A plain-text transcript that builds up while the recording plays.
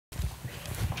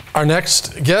Our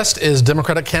next guest is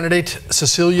Democratic candidate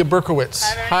Ceceilia Berkowitz.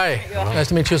 Hi. Nice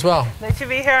to meet you as well. Nice to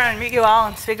be here and meet you all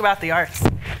and speak about the arts.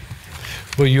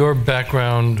 Well, your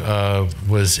background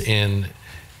was in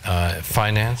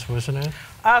finance, wasn't it?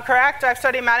 Correct. I've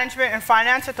studied management and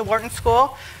finance at the Wharton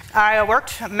School. I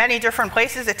worked many different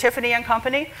places at Tiffany &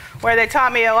 Company, where they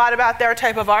taught me a lot about their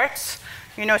type of arts.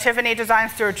 You know, Tiffany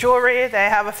designs their jewelry. They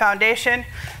have a foundation.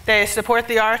 They support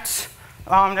the arts.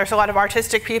 There's a lot of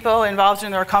artistic people involved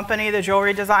in their company, the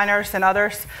jewelry designers and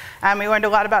others. And we learned a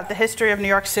lot about the history of New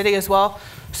York City as well.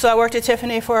 So I worked at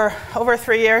Tiffany for over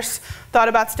 3 years, thought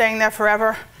about staying there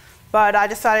forever. But I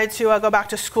decided to go back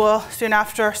to school soon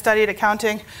after, studied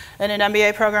accounting in an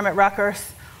MBA program at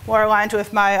Rutgers, more aligned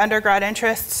with my undergrad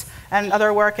interests and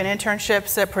other work and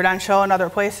internships at Prudential and other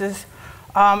places.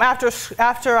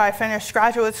 After I finished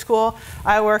graduate school,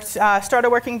 I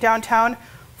started working downtown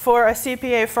for a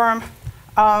CPA firm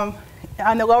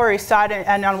on the Lower East Side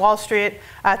and on Wall Street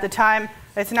at the time.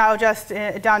 It's now just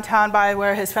downtown by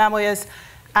where his family is,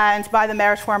 and by the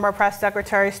mayor's former press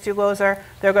secretary, Stu Lozer.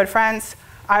 They're good friends.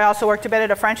 I also worked a bit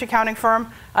at a French accounting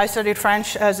firm. I studied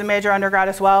French as a major undergrad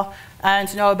as well,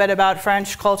 and know a bit about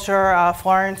French culture,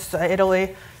 Florence,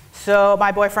 Italy. So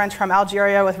my boyfriend's from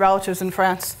Algeria with relatives in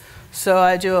France. So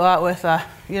I do a lot with,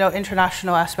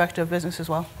 international aspect of business as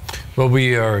well. Well,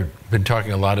 we are been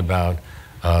talking a lot about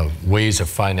ways of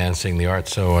financing the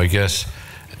arts. So I guess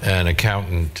an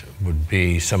accountant would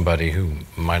be somebody who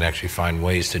might actually find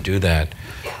ways to do that.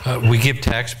 We give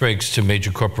tax breaks to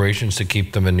major corporations to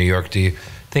keep them in New York. Do you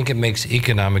think it makes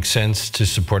economic sense to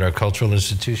support our cultural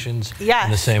institutions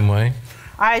in the same way?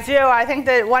 I do. I think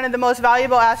that one of the most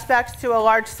valuable aspects to a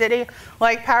large city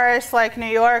like Paris, like New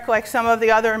York, like some of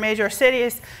the other major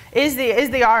cities is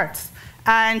the arts.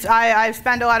 And I've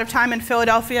spent a lot of time in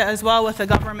Philadelphia as well with the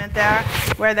government there,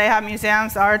 where they have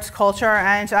museums, arts, culture,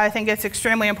 and I think it's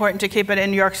extremely important to keep it in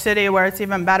New York City where it's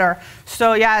even better.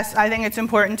 So yes, I think it's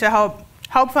important to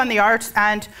help fund the arts,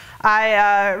 and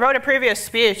I wrote a previous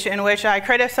speech in which I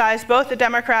criticized both the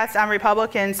Democrats and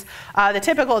Republicans, the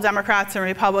typical Democrats and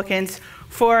Republicans,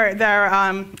 for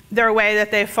their way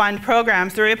that they fund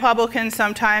programs. The Republicans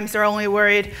sometimes are only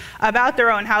worried about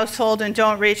their own household and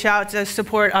don't reach out to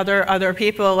support other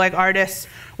people like artists,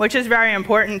 which is very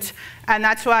important. And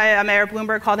that's why Mayor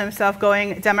Bloomberg called himself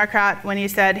going Democrat when he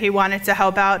said he wanted to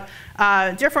help out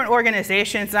different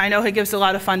organizations. And I know he gives a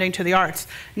lot of funding to the arts.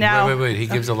 Now, wait. He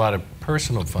gives a lot of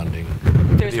personal funding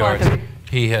to the arts.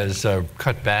 He has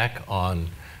cut back on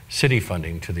city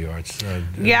funding to the arts.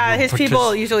 Yeah, his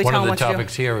people usually tell him what to do. One of the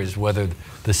topics here is whether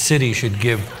the city should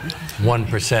give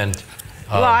 1%.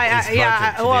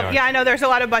 I know there's a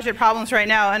lot of budget problems right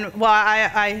now, and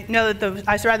I know that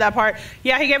I read that part.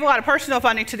 Yeah, he gave a lot of personal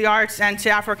funding to the arts and to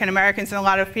African Americans and a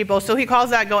lot of people, so he calls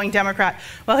that going Democrat.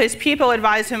 Well, his people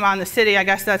advise him on the city. I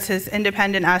guess that's his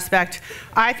independent aspect.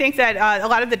 I think that a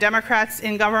lot of the Democrats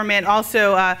in government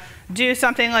also do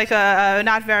something like a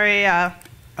not very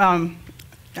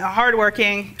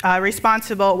hardworking,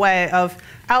 responsible way of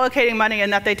allocating money,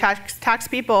 and that they tax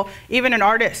people, even an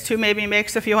artist who maybe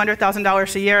makes a few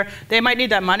 $100,000 a year. They might need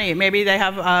that money. Maybe they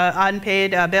have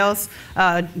unpaid bills,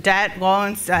 debt,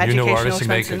 loans, educational expenses. You know artists who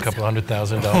make a couple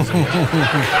 $100,000 a year?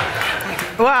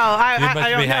 Well, I don't know.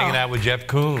 You must be hanging out with Jeff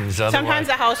Koons. Sometimes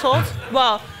a household.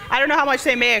 Well, I don't know how much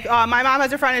they make. My mom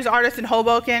has a friend who's an artist in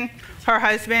Hoboken. Her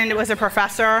husband was a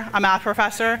professor, a math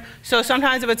professor. So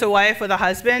sometimes if it's a wife with a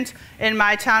husband, in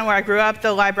my town where I grew up,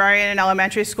 the librarian in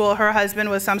elementary school, her husband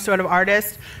was some sort of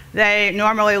artist. They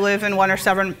normally live in one or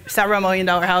several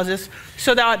million-dollar houses.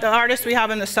 So the artists we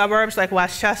have in the suburbs, like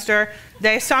Westchester,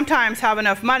 they sometimes have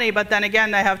enough money, but then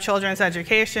again, they have children's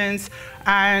educations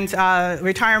and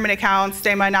retirement accounts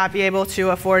they might not be able to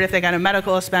afford if they get a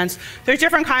medical expense. There's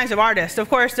different kinds of artists. Of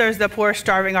course, there's the poor,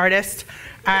 starving artist,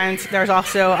 and there's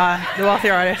also the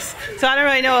wealthier artists. So I don't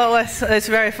really know it's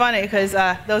very funny because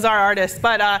those are artists.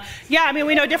 But yeah, I mean,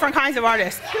 we know different kinds of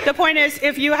artists. The point is,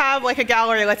 if you have like a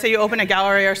gallery, let's say you open a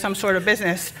gallery or some sort of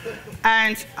business,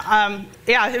 and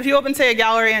if you open, say, a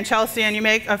gallery in Chelsea and you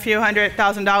make a few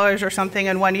 $100,000 or something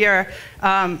in 1 year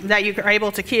that you are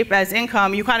able to keep as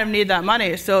income, you kind of need that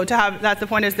money. So to have that, the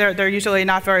point is they're usually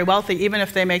not very wealthy, even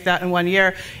if they make that in 1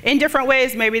 year. In different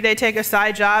ways, maybe they take a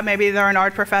side job, maybe they're an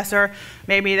art professor,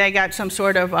 maybe they get some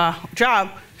sort of job.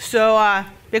 So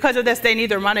because of this, they need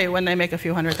their money when they make a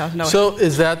few $100,000. So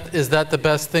is that the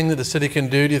best thing that the city can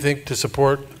do, do you think, to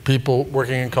support people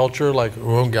working in culture, like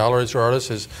who own galleries or artists,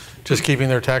 is just keeping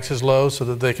their taxes low so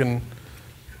that they can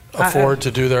afford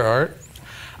to do their art?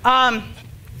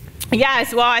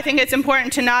 Yes, well, I think it's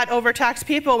important to not overtax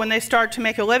people when they start to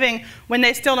make a living, when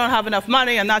they still don't have enough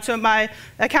money, and that's what my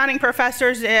accounting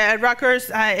professors at Rutgers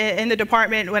in the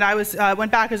department, when I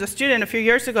went back as a student a few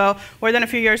years ago, more than a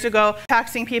few years ago,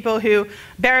 taxing people who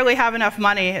barely have enough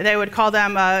money. They would call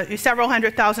them several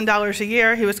 $100,000 a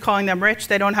year. He was calling them rich.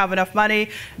 They don't have enough money.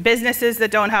 Businesses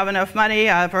that don't have enough money,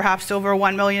 perhaps over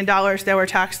 $1 million, they were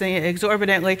taxing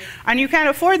exorbitantly. And you can't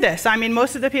afford this. I mean,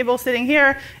 most of the people sitting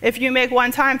here, if you make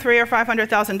one time $300,000 or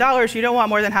 $500,000, you don't want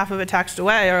more than half of it taxed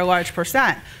away, or a large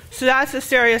percent. So that's a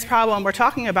serious problem we're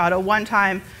talking about, a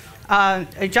one-time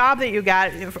a job that you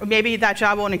get, maybe that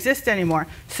job won't exist anymore.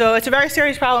 So it's a very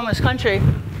serious problem in this country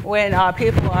when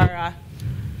people are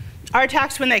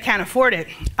taxed when they can't afford it.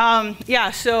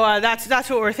 That's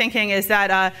what we're thinking, is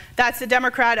that that's the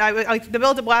Democrat, the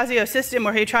Bill de Blasio system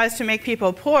where he tries to make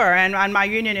people poor, and my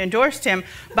union endorsed him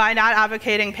by not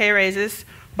advocating pay raises,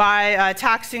 by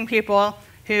taxing people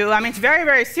who, I mean, it's very,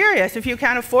 very serious. If you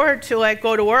can't afford to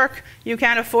go to work, you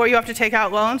have to take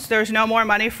out loans, there's no more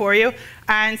money for you.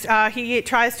 And he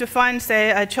tries to fund, say,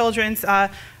 a children's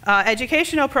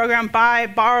educational program by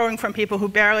borrowing from people who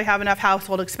barely have enough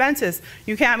household expenses.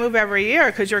 You can't move every year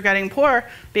because you're getting poor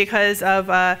because of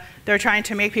they're trying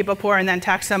to make people poor and then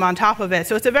tax them on top of it.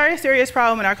 So it's a very serious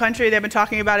problem in our country. They've been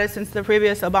talking about it since the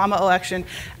previous Obama election,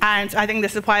 and I think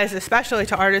this applies especially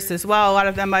to artists as well. A lot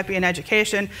of them might be in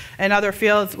education and other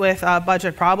fields with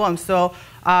budget problems. So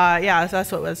so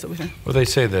that's what we think. Well, they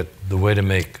say that the way to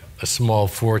make a small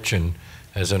fortune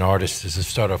as an artist is to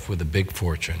start off with a big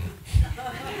fortune.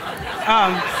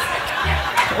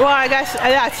 Well, I guess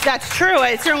that's true.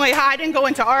 I didn't go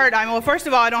into art. Well, first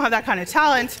of all, I don't have that kind of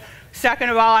talent. Second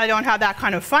of all, I don't have that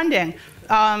kind of funding.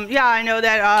 I know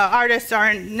that artists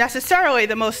aren't necessarily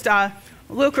the most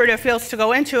lucrative fields to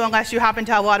go into unless you happen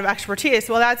to have a lot of expertise.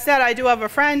 Well, that said, I do have a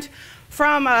friend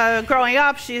from growing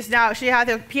up. She had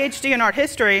a PhD in art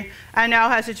history and now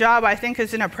has a job, I think,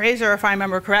 as an appraiser, if I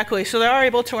remember correctly. So they are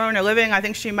able to earn a living. I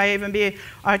think she might even be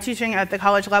teaching at the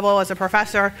college level as a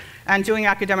professor and doing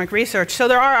academic research. So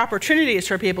there are opportunities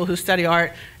for people who study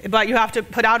art, but you have to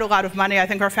put out a lot of money. I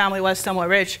think her family was somewhat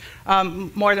rich,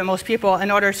 more than most people,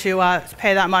 in order to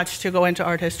pay that much to go into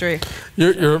art history.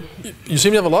 You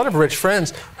seem to have a lot of rich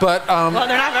friends, but... well,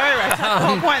 they're not very rich. That's the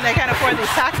whole point. They can't afford these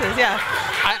taxes, yeah.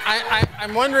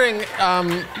 I'm wondering...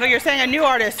 but you're saying a new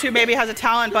artist who maybe has a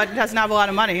talent but doesn't have a lot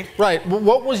of money. Right.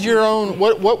 What was your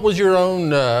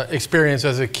own experience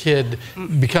as a kid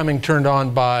becoming turned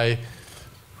on by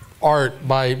art,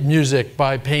 by music,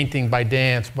 by painting, by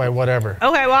dance, by whatever?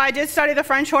 Okay, well, I did study the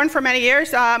French horn for many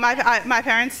years. My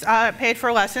parents paid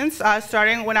for lessons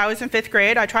starting when I was in 5th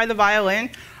grade. I tried the violin.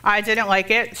 I didn't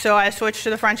like it, so I switched to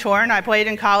the French horn. I played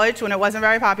in college when it wasn't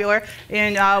very popular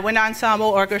in wind ensemble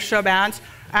orchestra bands.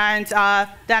 And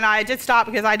then I did stop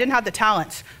because I didn't have the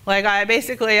talent. I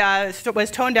basically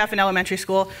was tone deaf in elementary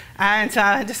school and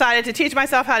decided to teach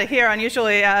myself how to hear,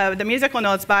 unusually, the musical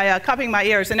notes by cupping my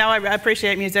ears. And now I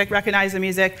appreciate music, recognize the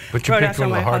music. But you picked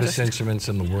one of the hardest instruments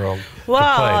in the world to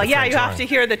play, you have to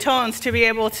hear the tones to be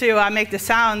able to make the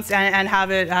sounds and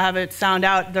have it sound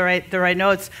out the right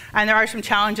notes. And there are some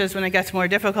challenges when it gets more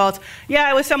difficult.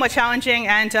 Yeah, it was somewhat challenging,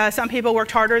 and some people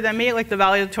worked harder than me, like the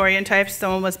valedictorian types.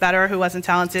 Someone was better who wasn't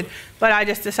talented. But I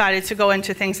just decided to go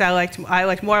into things I liked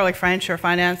more, like French or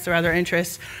finance or other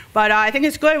interests. But I think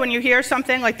it's good when you hear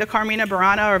something like the Carmina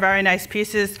Burana or very nice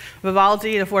pieces,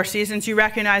 Vivaldi, the Four Seasons, you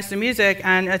recognize the music,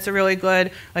 and it's a really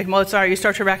good, like Mozart, you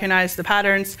start to recognize the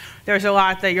patterns. There's a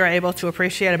lot that you're able to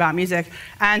appreciate about music.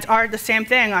 And art, the same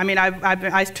thing. I mean,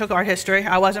 I took art history.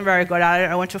 I wasn't very good at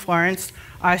it. I went to Florence.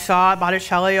 I saw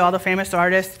Botticelli, all the famous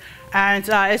artists. And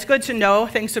it's good to know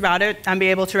things about it and be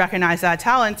able to recognize that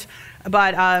talent.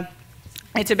 But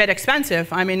it's a bit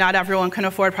expensive. I mean, not everyone can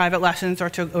afford private lessons or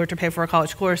to pay for a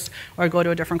college course or go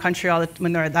to a different country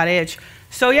when they're at that age.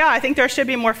 So yeah, I think there should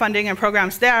be more funding and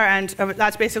programs there, and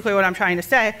that's basically what I'm trying to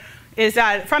say, is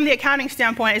that from the accounting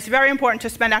standpoint, it's very important to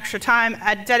spend extra time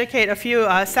and dedicate a few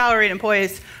salaried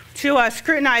employees to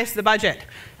scrutinize the budget.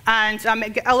 And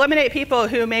eliminate people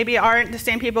who maybe aren't the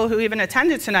same people who even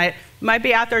attended tonight, might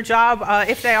be at their job,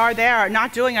 if they are there,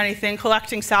 not doing anything,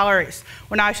 collecting salaries.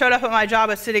 When I showed up at my job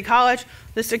at City College,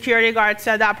 the security guard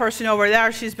said, that person over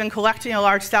there, she's been collecting a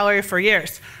large salary for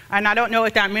years. And I don't know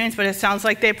what that means, but it sounds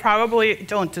like they probably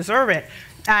don't deserve it.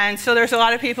 And so there's a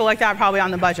lot of people like that probably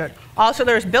on the budget. Also,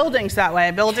 there's buildings that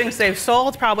way. Buildings they've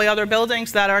sold, probably other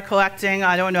buildings that are collecting,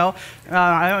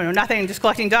 nothing, just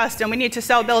collecting dust. And we need to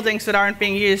sell buildings that aren't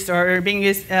being used or are being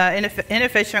used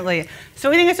inefficiently.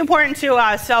 So we think it's important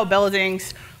to sell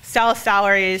buildings, sell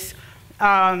salaries,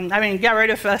 get rid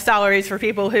of salaries for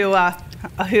people who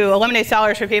eliminate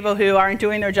salaries for people who aren't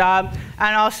doing their job,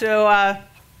 and also,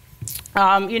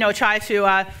 try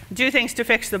to do things to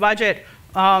fix the budget.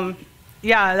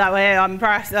 That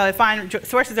way, find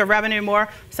sources of revenue more,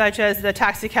 such as the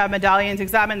taxi cab medallions,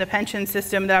 examine the pension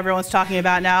system that everyone's talking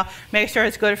about now, make sure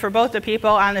it's good for both the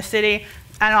people and the city,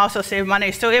 and also save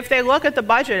money. So if they look at the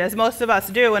budget, as most of us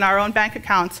do in our own bank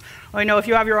accounts, or, if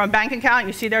you have your own bank account,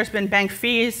 you see there's been bank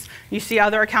fees, you see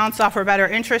other accounts offer better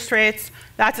interest rates.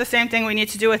 That's the same thing we need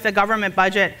to do with the government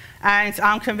budget, and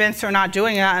I'm convinced they're not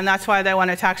doing that, and that's why they want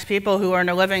to tax people who earn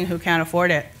a living who can't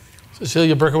afford it.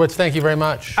 Ceceilia Berkowitz, thank you very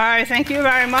much. All right, thank you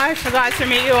very much. I'm glad to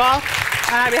meet you all,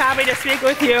 and I'd be happy to speak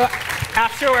with you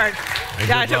afterward.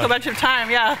 Yeah, it took a bunch of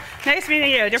time. Yeah, nice meeting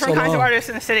you. Different kinds of artists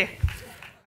in the city.